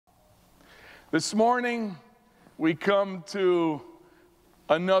This morning, we come to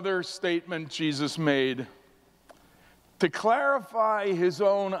another statement Jesus made to clarify his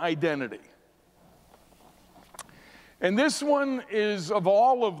own identity. And this one is, of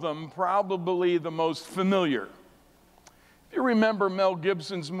all of them, probably the most familiar. If you remember Mel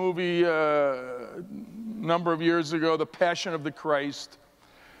Gibson's movie a number of years ago, The Passion of the Christ,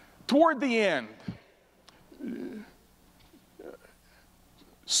 toward the end,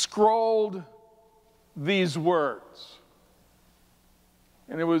 scrolled these words.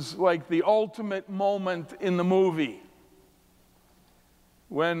 And it was like the ultimate moment in the movie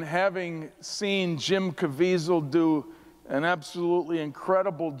when, having seen Jim Caviezel do an absolutely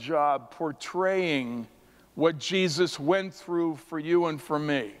incredible job portraying what Jesus went through for you and for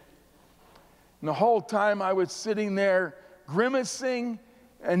me. And the whole time I was sitting there grimacing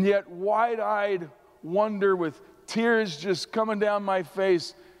and yet wide-eyed wonder with tears just coming down my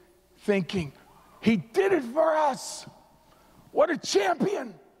face, thinking, he did it for us. What a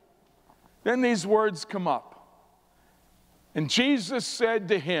champion. Then these words come up. And Jesus said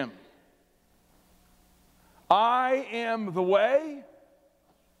to him, I am the way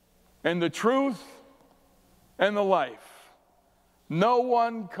and the truth and the life. No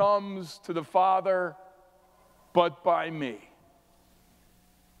one comes to the Father but by me.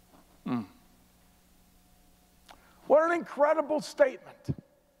 What an incredible statement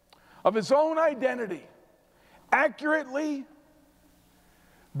of his own identity, accurately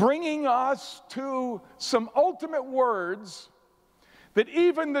bringing us to some ultimate words that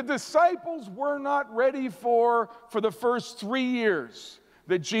even the disciples were not ready for the first 3 years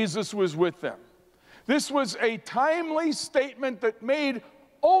that Jesus was with them. This was a timely statement that made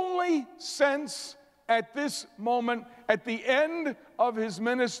only sense at this moment, at the end of his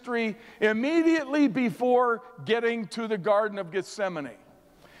ministry, immediately before getting to the Garden of Gethsemane.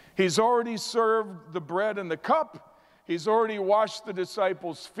 He's already served the bread and the cup. He's already washed the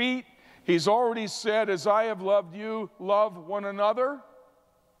disciples' feet. He's already said, as I have loved you, love one another.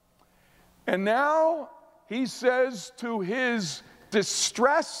 And now he says to his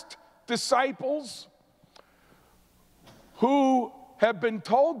distressed disciples, who have been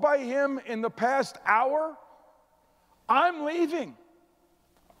told by him in the past hour, I'm leaving.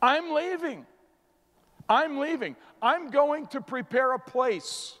 I'm leaving. I'm leaving. I'm going to prepare a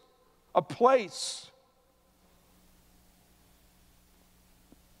place. A place.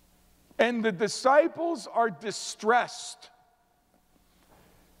 And the disciples are distressed.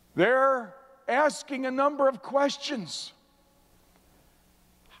 They're asking a number of questions.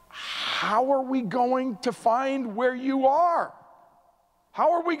 How are we going to find where you are?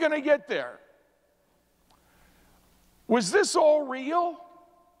 How are we going to get there? Was this all real?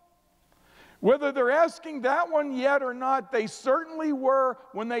 Whether they're asking that one yet or not, they certainly were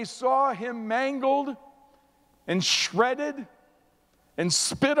when they saw him mangled and shredded and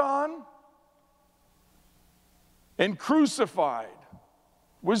spit on and crucified.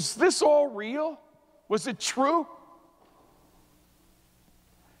 Was this all real? Was it true?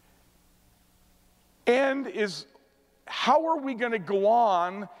 And how are we going to go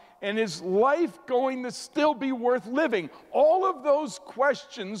on? And is life going to still be worth living? All of those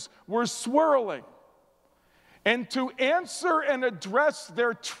questions were swirling. And to answer and address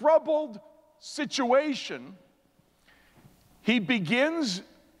their troubled situation, he begins,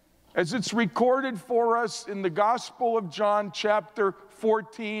 as it's recorded for us in the Gospel of John, chapter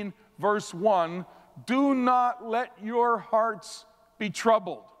 14, verse 1, do not let your hearts be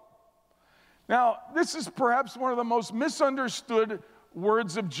troubled. Now, this is perhaps one of the most misunderstood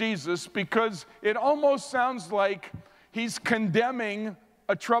words of Jesus, because it almost sounds like he's condemning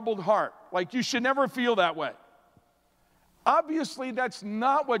a troubled heart, like you should never feel that way. Obviously, that's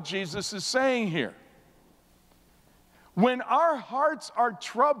not what Jesus is saying here. When our hearts are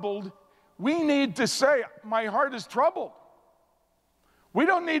troubled, we need to say, my heart is troubled. We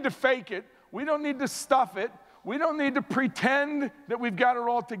don't need to fake it. We don't need to stuff it. We don't need to pretend that we've got it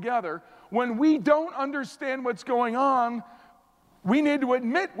all together. When we don't understand what's going on, we need to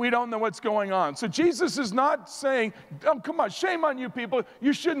admit we don't know what's going on. So Jesus is not saying, oh, come on, shame on you people.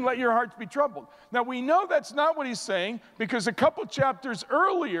 You shouldn't let your hearts be troubled. Now, we know that's not what he's saying, because a couple chapters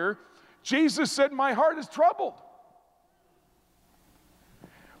earlier, Jesus said, my heart is troubled.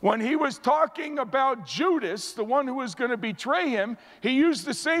 When he was talking about Judas, the one who was going to betray him, he used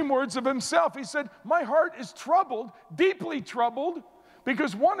the same words of himself. He said, my heart is troubled, deeply troubled,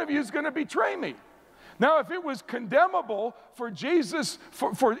 because one of you is going to betray me. Now, if it was condemnable for Jesus,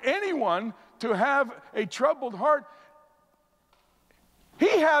 for anyone to have a troubled heart,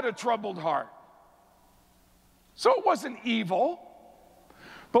 he had a troubled heart. So it wasn't evil.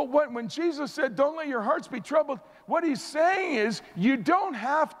 But when Jesus said, don't let your hearts be troubled, what he's saying is, you don't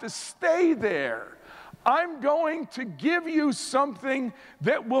have to stay there. I'm going to give you something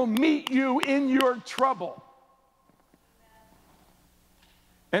that will meet you in your trouble.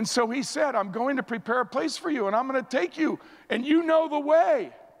 And so he said, I'm going to prepare a place for you, and I'm going to take you, and you know the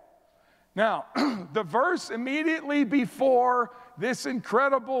way. Now, the verse immediately before this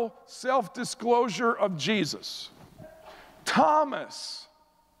incredible self-disclosure of Jesus, Thomas,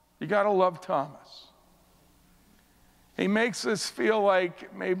 you got to love Thomas. He makes us feel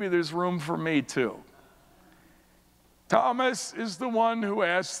like maybe there's room for me too. Thomas is the one who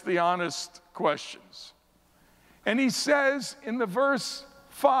asks the honest questions. And he says in the verse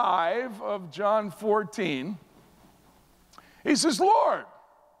 5 of John 14, he says, Lord,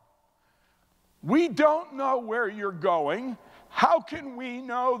 we don't know where you're going. How can we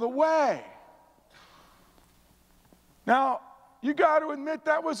know the way? Now, you got to admit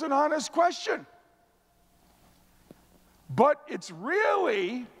that was an honest question. But it's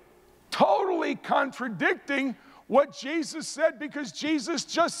really totally contradicting what Jesus said, because Jesus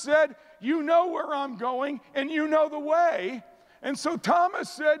just said, you know where I'm going and you know the way. And so Thomas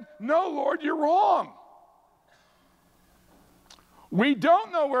said, no, Lord, you're wrong. We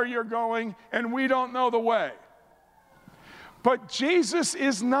don't know where you're going and we don't know the way. But Jesus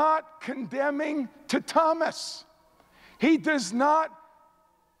is not condemning to Thomas. He does not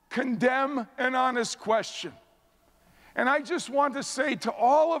condemn an honest question. And I just want to say to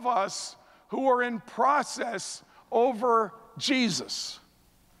all of us who are in process over Jesus,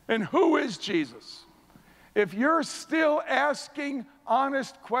 and who is Jesus? If you're still asking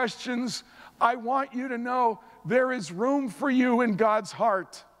honest questions, I want you to know there is room for you in God's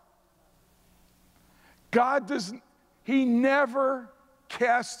heart. He never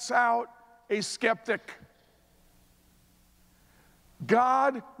casts out a skeptic.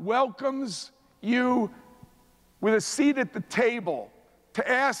 God welcomes you with a seat at the table to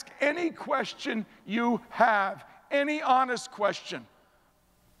ask any question you have, any honest question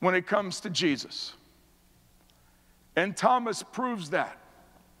when it comes to Jesus. And Thomas proves that.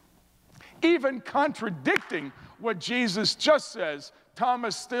 Even contradicting what Jesus just says,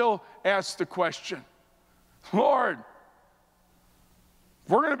 Thomas still asks the question, Lord,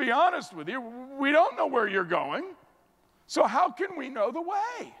 if we're going to be honest with you, we don't know where you're going, so how can we know the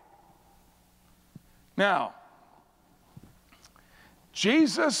way? Now,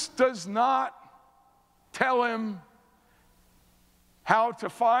 Jesus does not tell him how to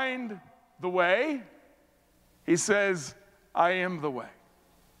find the way. He says, I am the way.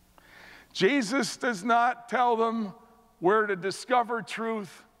 Jesus does not tell them where to discover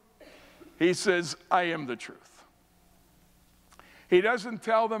truth. He says, I am the truth. He doesn't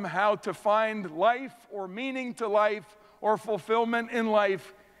tell them how to find life or meaning to life or fulfillment in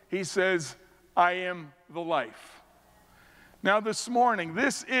life. He says, I am the life. Now this morning,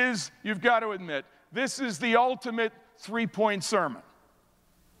 you've got to admit, this is the ultimate three-point sermon.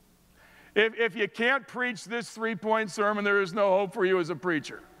 If you can't preach this three-point sermon, there is no hope for you as a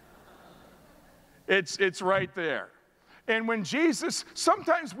preacher. It's right there. And when Jesus,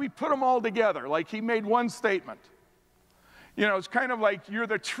 sometimes we put them all together, like he made one statement. You know, it's kind of like, you're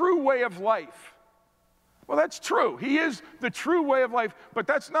the true way of life. Well, that's true. He is the true way of life, but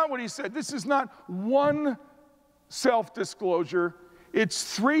that's not what he said. This is not one self-disclosure.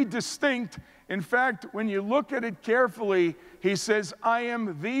 It's three distinct. In fact, when you look at it carefully, he says, I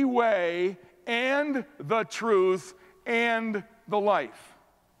am the way and the truth and the life.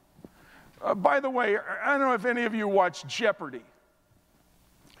 By the way, I don't know if any of you watch Jeopardy,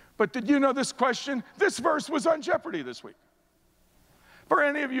 but did you know this question? This verse was on Jeopardy this week. For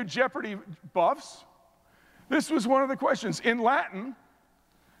any of you Jeopardy buffs, this was one of the questions. In Latin,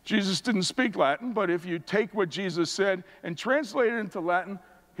 Jesus didn't speak Latin, but if you take what Jesus said and translate it into Latin,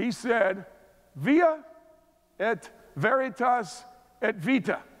 he said, via et veritas et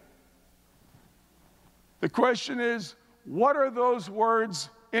vita. The question is, what are those words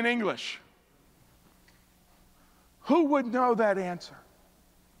in English? Who would know that answer?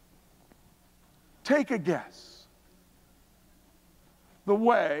 Take a guess. The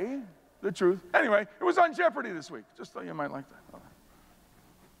way, the truth. Anyway, it was on Jeopardy this week. Just thought you might like that.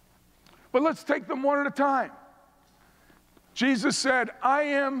 But let's take them one at a time. Jesus said, I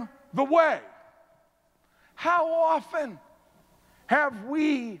am the way. How often have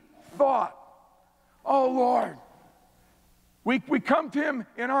we thought, oh Lord, we come to him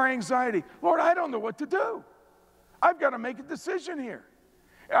in our anxiety. Lord, I don't know what to do. I've got to make a decision here.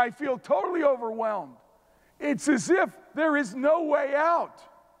 I feel totally overwhelmed. It's as if there is no way out.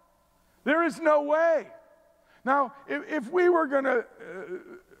 There is no way. Now, if we were going to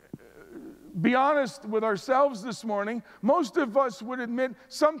be honest with ourselves this morning, most of us would admit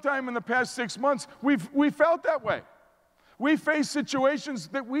sometime in the past 6 months we felt that way. We face situations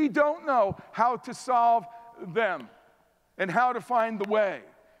that we don't know how to solve them and how to find the way.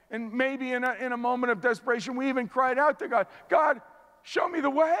 And maybe in a moment of desperation, we even cried out to God, God, show me the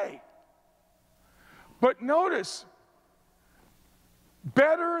way. But notice,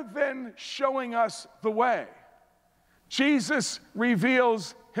 better than showing us the way, Jesus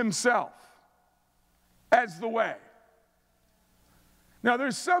reveals himself as the way. Now,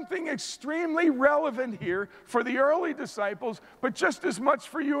 there's something extremely relevant here for the early disciples, but just as much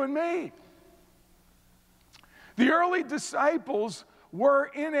for you and me. The early disciples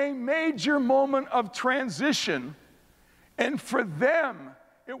were in a major moment of transition, and for them,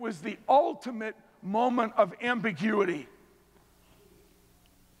 it was the ultimate moment of ambiguity.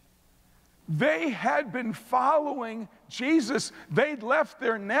 They had been following Jesus. They'd left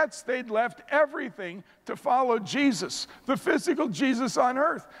their nets, they'd left everything to follow Jesus, the physical Jesus on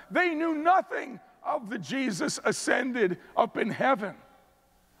earth. They knew nothing of the Jesus ascended up in heaven.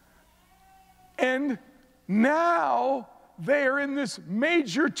 And now they are in this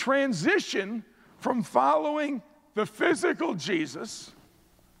major transition from following the physical Jesus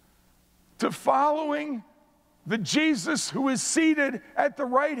to following the Jesus who is seated at the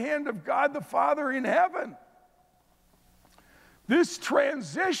right hand of God the Father in heaven. This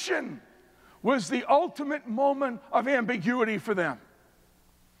transition was the ultimate moment of ambiguity for them,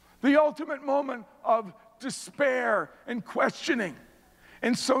 the ultimate moment of despair and questioning.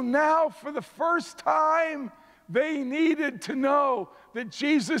 And so now, for the first time, they needed to know that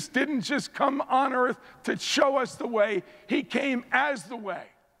Jesus didn't just come on earth to show us the way, he came as the way.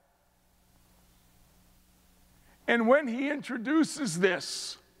 And when he introduces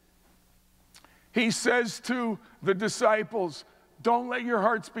this, he says to the disciples, don't let your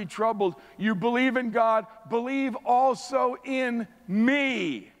hearts be troubled. You believe in God, believe also in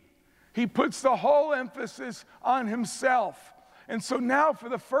me. He puts the whole emphasis on himself. And so now, for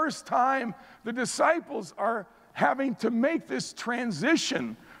the first time, the disciples are having to make this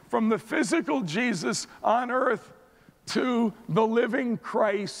transition from the physical Jesus on earth to the living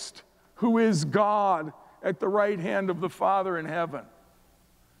Christ, who is God at the right hand of the Father in heaven.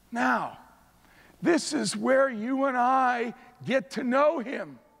 Now, this is where you and I get to know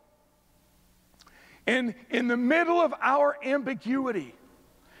him. And in the middle of our ambiguity,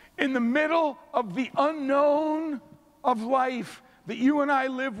 in the middle of the unknown of life that you and I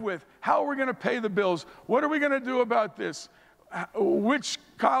live with, how are we going to pay the bills? What are we going to do about this? Which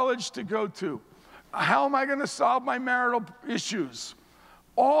college to go to? How am I going to solve my marital issues?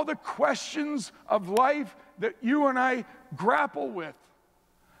 All the questions of life that you and I grapple with.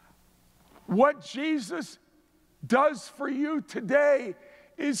 What Jesus does for you today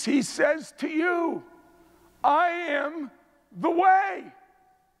is he says to you, I am the way.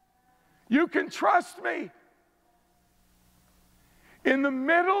 You can trust me. In the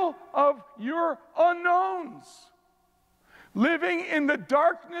middle of your unknowns, living in the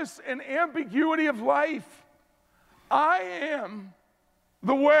darkness and ambiguity of life, I am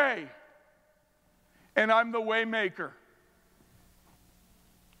the way, and I'm the way maker.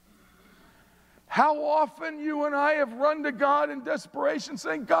 How often you and I have run to God in desperation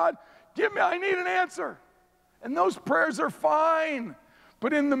saying, God, I need an answer. And those prayers are fine.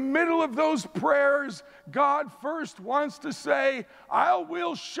 But in the middle of those prayers, God first wants to say, I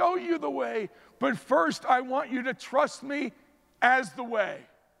will show you the way, but first I want you to trust me as the way.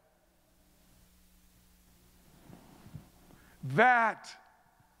 That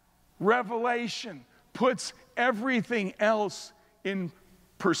revelation puts everything else in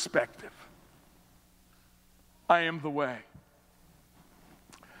perspective. I am the way.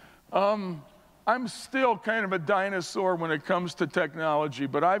 I'm still kind of a dinosaur when it comes to technology,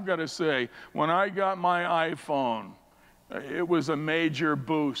 but I've got to say, when I got my iPhone, it was a major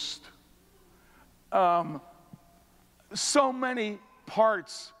boost. So many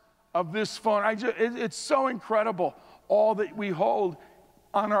parts of this phone, it's so incredible, all that we hold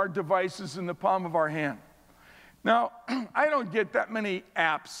on our devices in the palm of our hand. Now, I don't get that many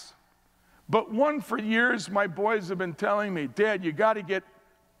apps, but one for years my boys have been telling me, Dad, you got to get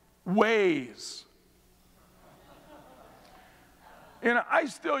Waze. And I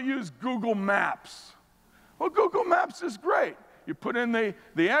still use Google Maps. Well, Google Maps is great. You put in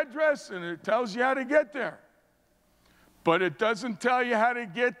the address and it tells you how to get there. But it doesn't tell you how to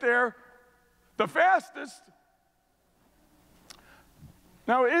get there the fastest.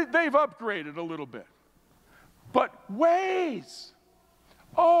 Now, they've upgraded a little bit. But Waze,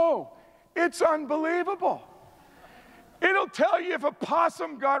 oh, it's unbelievable. It'll tell you if a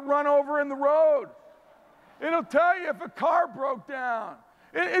possum got run over in the road. It'll tell you if a car broke down.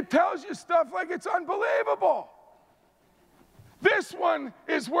 It tells you stuff like it's unbelievable. This one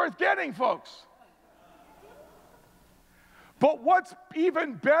is worth getting, folks. But what's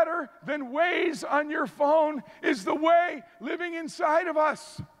even better than Waze on your phone is the Way living inside of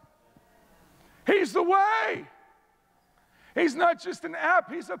us. He's the Way. He's not just an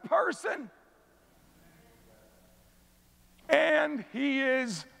app, he's a person. And he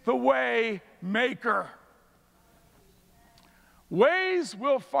is the way maker. Waze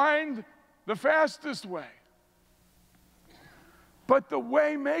will find the fastest way. But the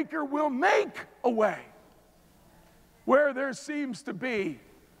way maker will make a way where there seems to be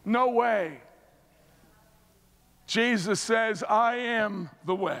no way. Jesus says, I am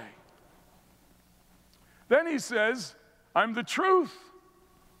the way. Then he says, I'm the truth.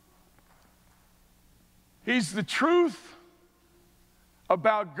 He's the truth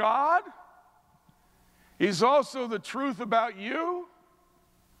about God. He's also the truth about you.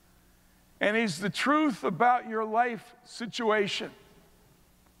 And he's the truth about your life situation.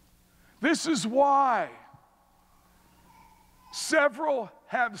 This is why several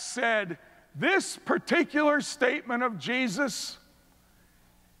have said this particular statement of Jesus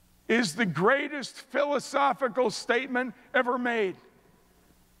is the greatest philosophical statement ever made.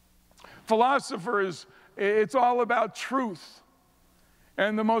 Philosophers, it's all about truth.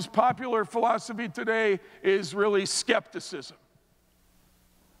 And the most popular philosophy today is really skepticism,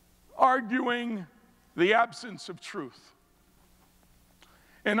 arguing the absence of truth.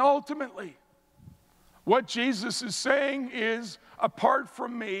 And ultimately, what Jesus is saying is, apart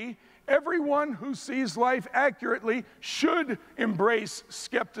from me, everyone who sees life accurately should embrace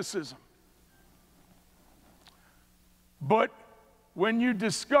skepticism. But when you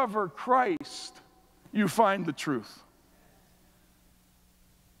discover Christ, you find the truth.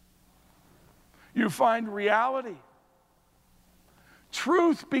 You find reality.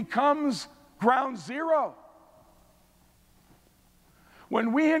 Truth becomes ground zero.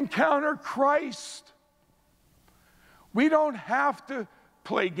 When we encounter Christ, we don't have to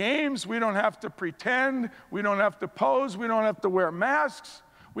play games. We don't have to pretend. We don't have to pose. We don't have to wear masks.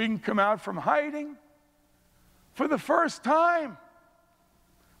 We can come out from hiding. For the first time,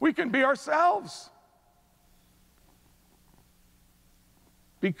 we can be ourselves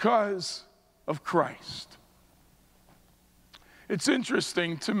because of Christ. It's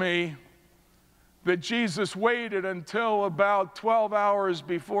interesting to me that Jesus waited until about 12 hours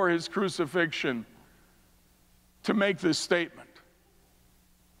before his crucifixion to make this statement.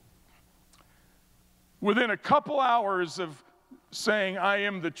 Within a couple hours of saying, I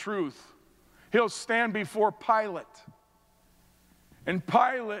am the truth, he'll stand before Pilate, and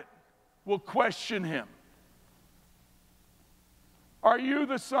Pilate will question him. Are you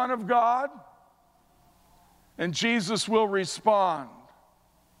the Son of God? And Jesus will respond.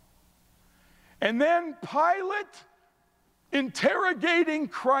 And then Pilate, interrogating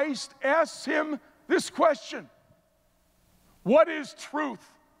Christ, asks him this question: what is truth?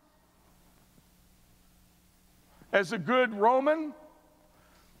 As a good Roman,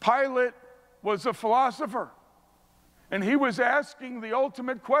 Pilate was a philosopher, and he was asking the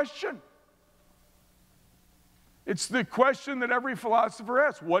ultimate question. It's the question that every philosopher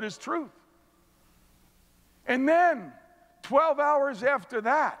asks: what is truth? And then, 12 hours after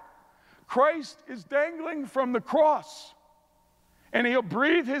that, Christ is dangling from the cross, and he'll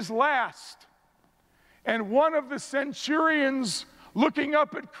breathe his last. And one of the centurions, looking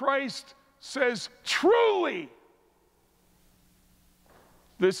up at Christ, says, truly,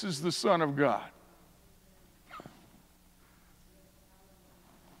 this is the Son of God.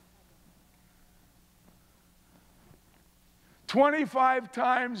 "25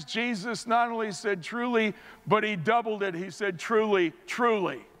 times Jesus not only said truly, but he doubled it. He said truly,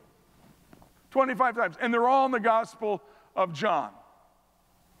 truly. 25 times. And they're all in the Gospel of John.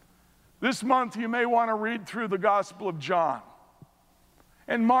 This month you may want to read through the Gospel of John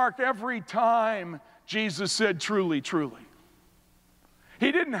and mark every time Jesus said truly, truly.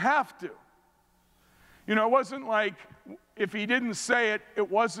 He didn't have to. You know, it wasn't like if he didn't say it, it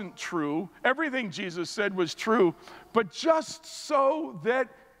wasn't true. Everything Jesus said was true, but just so that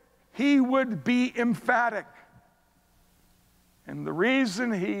he would be emphatic. And the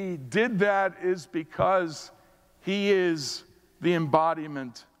reason he did that is because he is the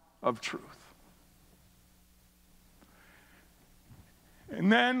embodiment of truth.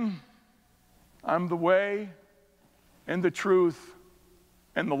 And then, I'm the way and the truth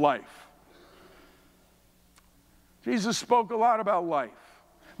and the life. Jesus spoke a lot about life.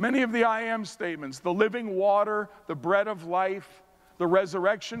 Many of the I am statements, the living water, the bread of life, the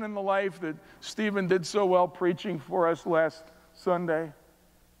resurrection and the life that Stephen did so well preaching for us last Sunday.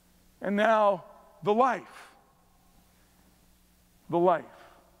 And now, the life. The life.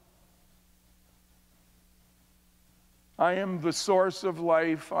 I am the source of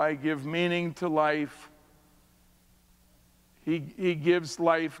life. I give meaning to life. He gives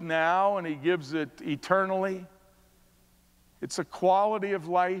life now, and He gives it eternally. It's a quality of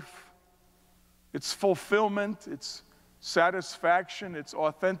life. It's fulfillment. It's satisfaction. It's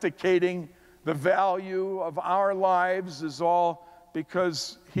authenticating the value of our lives is all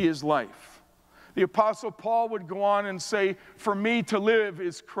because He is life. The Apostle Paul would go on and say, for me to live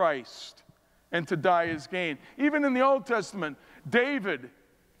is Christ, and to die is gain. Even in the Old Testament, David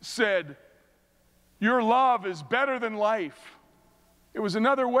said, your love is better than life. It was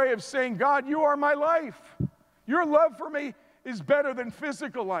another way of saying, God, you are my life. Your love for me is better than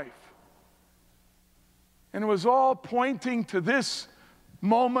physical life. And it was all pointing to this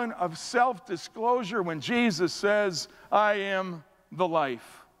moment of self-disclosure when Jesus says, I am the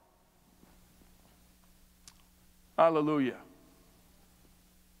life. Hallelujah.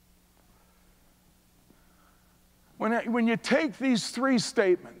 When you take these three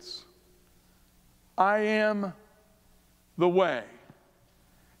statements, I am the way,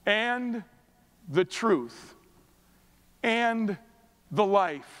 and the truth, and the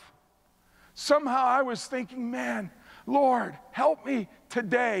life. Somehow I was thinking, man, Lord, help me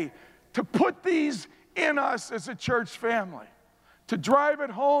today to put these in us as a church family, to drive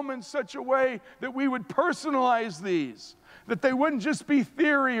it home in such a way that we would personalize these, that they wouldn't just be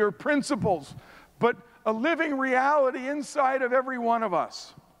theory or principles, but a living reality inside of every one of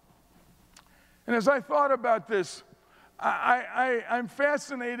us. And as I thought about this, I'm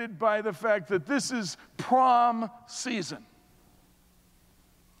fascinated by the fact that this is prom season.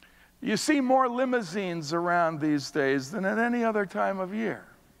 You see more limousines around these days than at any other time of year,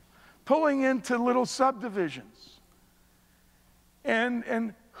 pulling into little subdivisions.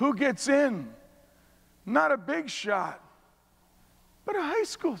 And who gets in? Not a big shot, but a high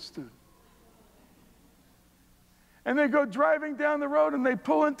school student. And they go driving down the road and they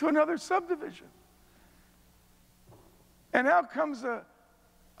pull into another subdivision. And out comes a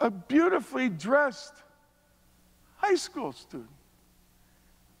beautifully dressed high school student.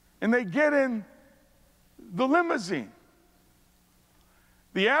 And they get in the limousine.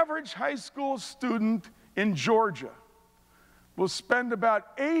 The average high school student in Georgia will spend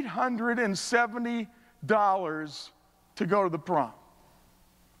about $870 to go to the prom.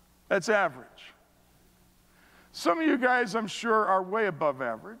 That's average. Some of you guys, I'm sure, are way above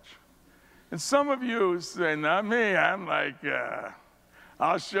average. And some of you say, not me, I'm like,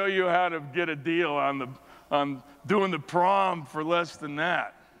 I'll show you how to get a deal on doing the prom for less than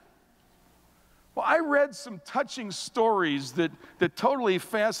that. Well, I read some touching stories that totally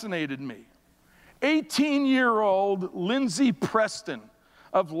fascinated me. 18-year-old Lindsay Preston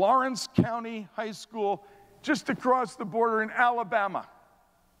of Lawrence County High School, just across the border in Alabama.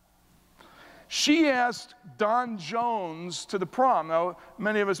 She asked Don Jones to the prom. Now,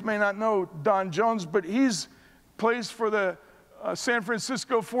 many of us may not know Don Jones, but he's plays for the San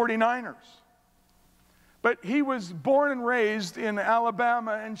Francisco 49ers. But he was born and raised in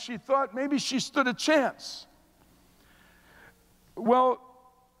Alabama, and she thought maybe she stood a chance. Well,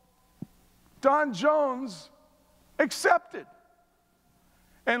 Don Jones accepted,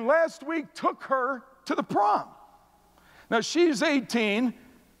 and last week took her to the prom. Now, she's 18.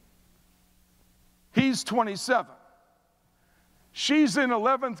 He's 27. She's in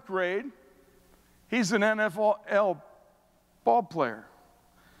 11th grade. He's an NFL ball player.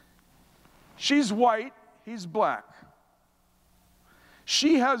 She's white. He's black.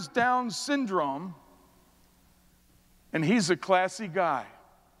 She has Down syndrome, and he's a classy guy.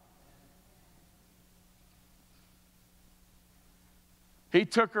 He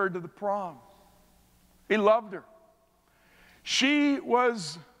took her to the prom. He loved her. She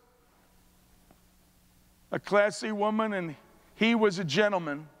was a classy woman, and he was a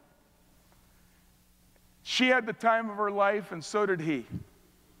gentleman. She had the time of her life, and so did he.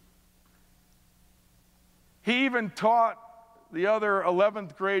 He even taught the other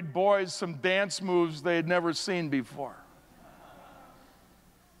 11th grade boys some dance moves they had never seen before.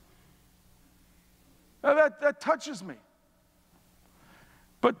 Now that touches me.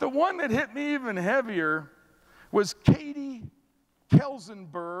 But the one that hit me even heavier was Katie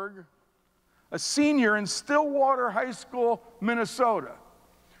Kelsenberg, a senior in Stillwater High School, Minnesota,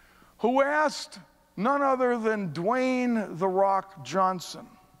 who asked none other than Dwayne "The Rock" Johnson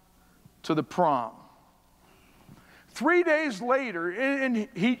to the prom. 3 days later, and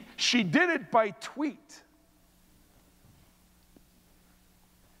she did it by tweet.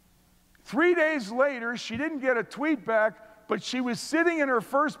 3 days later, she didn't get a tweet back, but she was sitting in her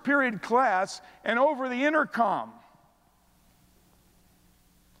first period class, and over the intercom,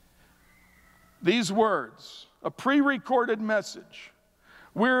 these words, a pre-recorded message.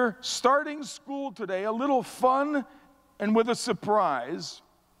 We're starting school today, a little fun and with a surprise.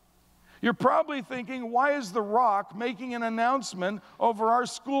 You're probably thinking, why is The Rock making an announcement over our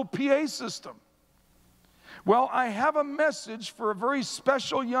school PA system? Well, I have a message for a very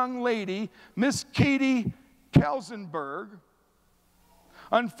special young lady, Miss Katie Kalsenberg.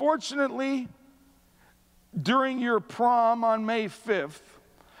 Unfortunately, during your prom on May 5th,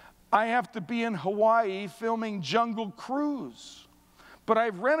 I have to be in Hawaii filming Jungle Cruise. But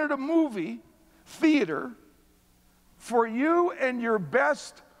I've rented a movie theater for you and your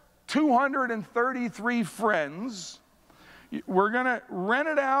best 233 friends. We're going to rent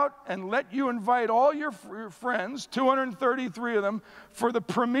it out and let you invite all your friends, 233 of them, for the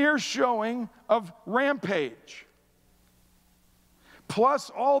premiere showing of Rampage. Plus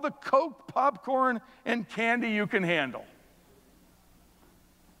all the Coke, popcorn, and candy you can handle.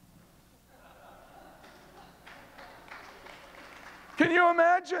 Can you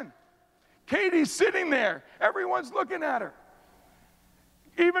imagine? Katie's sitting there. Everyone's looking at her.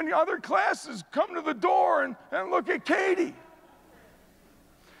 Even other classes come to the door and look at Katie.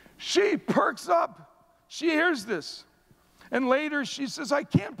 She perks up. She hears this. And later she says, I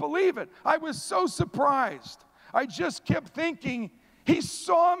can't believe it. I was so surprised. I just kept thinking, he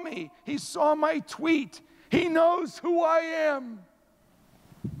saw me. He saw my tweet. He knows who I am.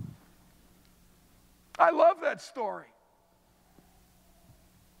 I love that story.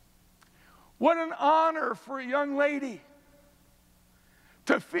 What an honor for a young lady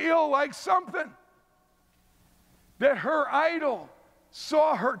to feel like something that her idol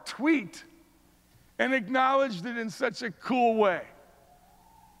saw her tweet and acknowledged it in such a cool way.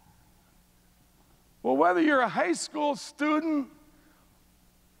 Well, whether you're a high school student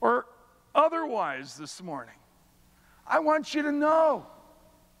or otherwise this morning, I want you to know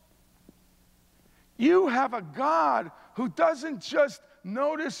you have a God who doesn't just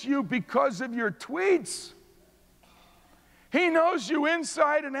notice you because of your tweets. He knows you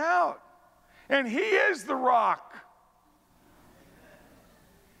inside and out. And He is the Rock.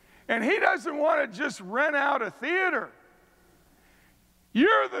 And He doesn't want to just rent out a theater.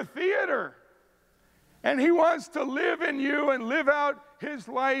 You're the theater. And He wants to live in you and live out His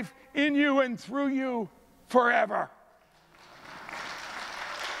life in you and through you forever.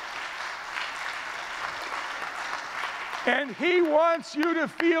 And He wants you to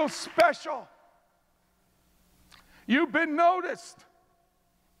feel special. You've been noticed.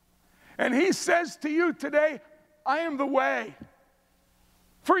 And He says to you today, I am the way.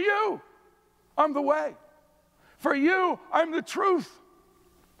 For you, I'm the way. For you, I'm the truth.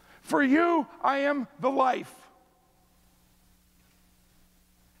 For you, I am the life.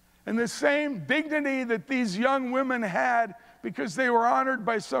 And the same dignity that these young women had because they were honored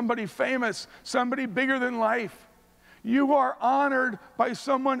by somebody famous, somebody bigger than life. You are honored by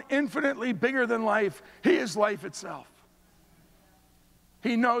someone infinitely bigger than life. He is life itself.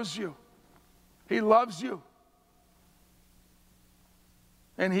 He knows you. He loves you.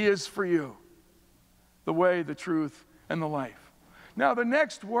 And He is for you the way, the truth, and the life. Now the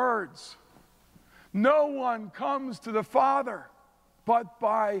next words, no one comes to the Father but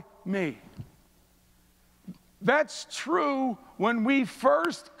by me. That's true when we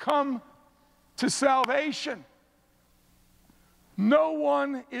first come to salvation. No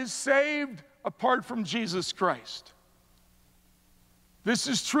one is saved apart from Jesus Christ. This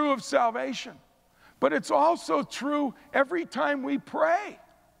is true of salvation, but it's also true every time we pray.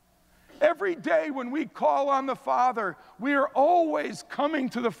 Every day when we call on the Father, we are always coming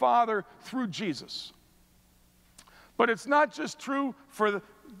to the Father through Jesus. But it's not just true for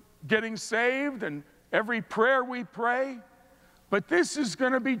getting saved and every prayer we pray, but this is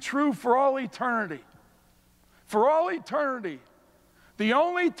going to be true for all eternity. For all eternity. The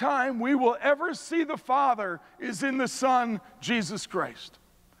only time we will ever see the Father is in the Son, Jesus Christ.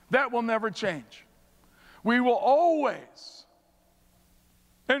 That will never change. We will always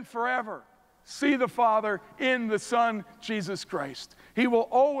and forever see the Father in the Son, Jesus Christ. He will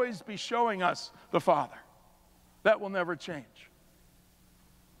always be showing us the Father. That will never change.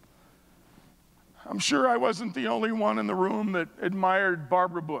 I'm sure I wasn't the only one in the room that admired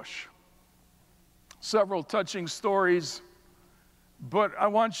Barbara Bush. Several touching stories. But I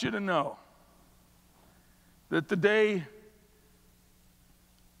want you to know that the day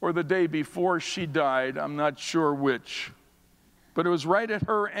or the day before she died, I'm not sure which, but it was right at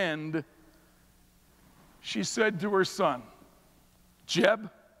her end, she said to her son, Jeb,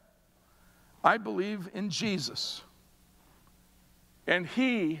 I believe in Jesus, and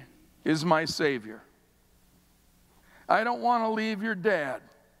he is my Savior. I don't want to leave your dad,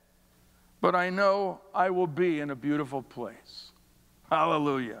 but I know I will be in a beautiful place.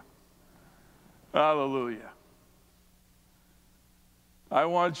 Hallelujah. Hallelujah. I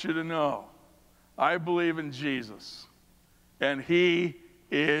want you to know, I believe in Jesus, and he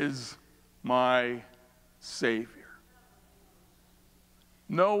is my Savior.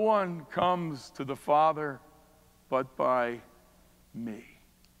 No one comes to the Father but by me.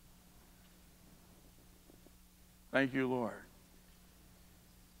 Thank you, Lord.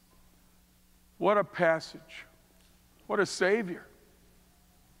 What a passage. What a Savior.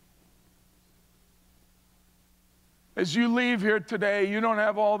 As you leave here today, you don't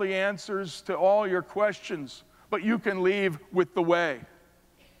have all the answers to all your questions, but you can leave with the way.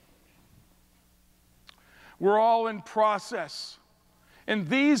 We're all in process, and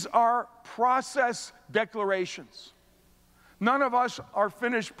these are process declarations. None of us are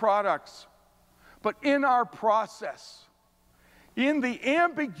finished products, but in our process, in the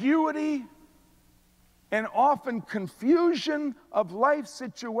ambiguity and often confusion of life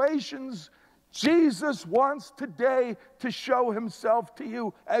situations, Jesus wants today to show himself to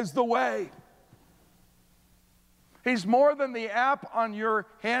you as the way. He's more than the app on your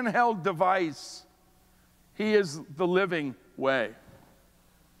handheld device. He is the living way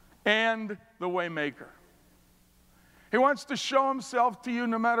and the way maker. He wants to show himself to you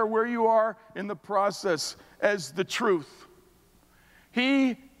no matter where you are in the process as the truth.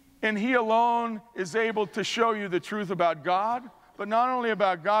 He and he alone is able to show you the truth about God, but not only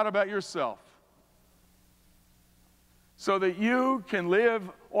about God, about yourself, so that you can live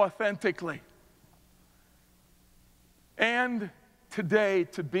authentically. And today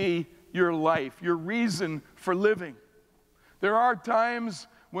to be your life, your reason for living. There are times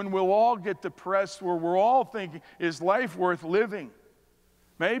when we'll all get depressed, where we're all thinking, is life worth living?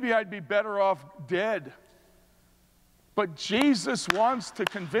 Maybe I'd be better off dead. But Jesus wants to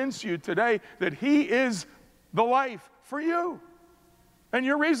convince you today that he is the life for you and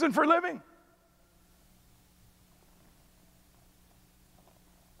your reason for living.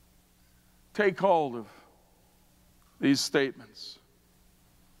 Take hold of these statements.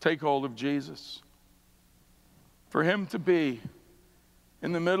 Take hold of Jesus. For him to be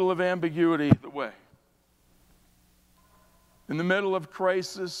in the middle of ambiguity, the way. In the middle of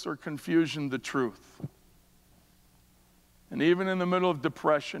crisis or confusion, the truth. And even in the middle of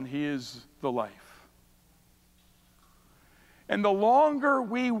depression, he is the life. And the longer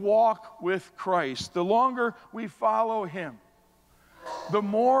we walk with Christ, the longer we follow him, the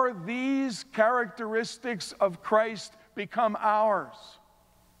more these characteristics of Christ become ours.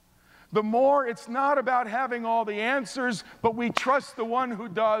 The more it's not about having all the answers, but we trust the one who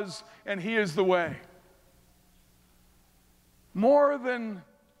does, and he is the way. More than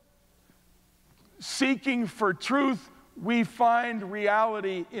seeking for truth, we find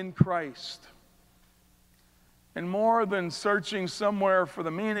reality in Christ. And more than searching somewhere for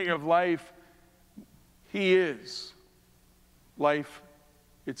the meaning of life, he is life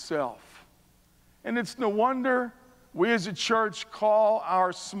itself. And it's no wonder we as a church call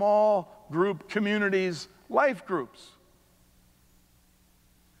our small group communities life groups.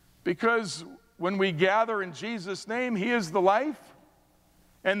 Because when we gather in Jesus' name, he is the life,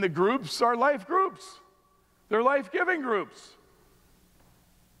 and the groups are life groups. They're life-giving groups.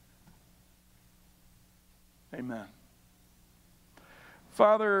 Amen.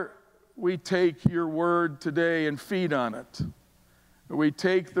 Father, we take your word today and feed on it. We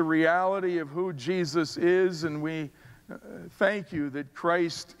take the reality of who Jesus is, and we thank you that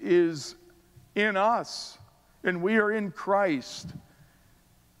Christ is in us, and we are in Christ,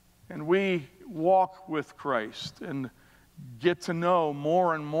 and we walk with Christ and get to know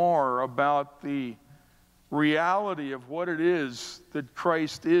more and more about the reality of what it is that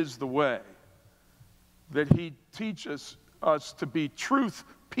Christ is the way, that he teaches us to be truth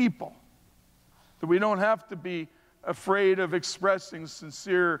people, that we don't have to be afraid of expressing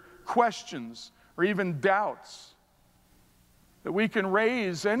sincere questions or even doubts, that we can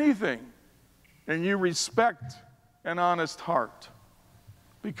raise anything and you respect an honest heart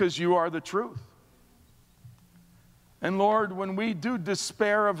because you are the truth. And Lord, when we do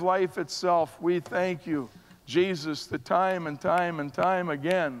despair of life itself, we thank you, Jesus, that time and time and time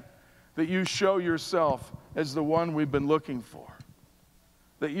again, that you show yourself as the one we've been looking for.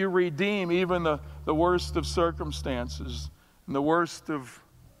 That you redeem even the worst of circumstances and the worst of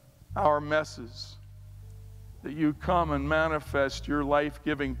our messes, that you come and manifest your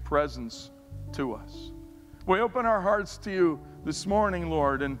life-giving presence to us. We open our hearts to you this morning,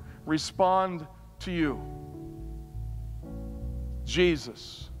 Lord, and respond to you.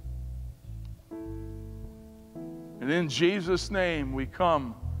 Jesus. And in Jesus' name, we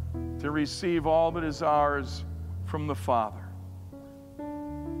come to receive all that is ours from the Father.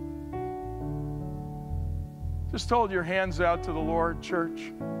 Just hold your hands out to the Lord,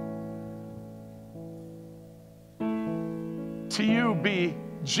 church. To you be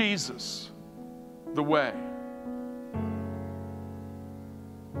Jesus, the way.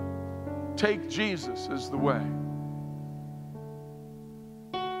 Take Jesus as the way.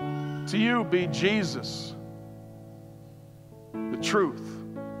 To you be Jesus, the truth.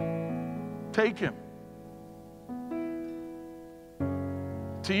 Take him.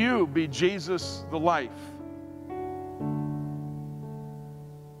 To you be Jesus, the life.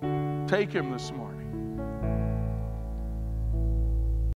 Take him this morning.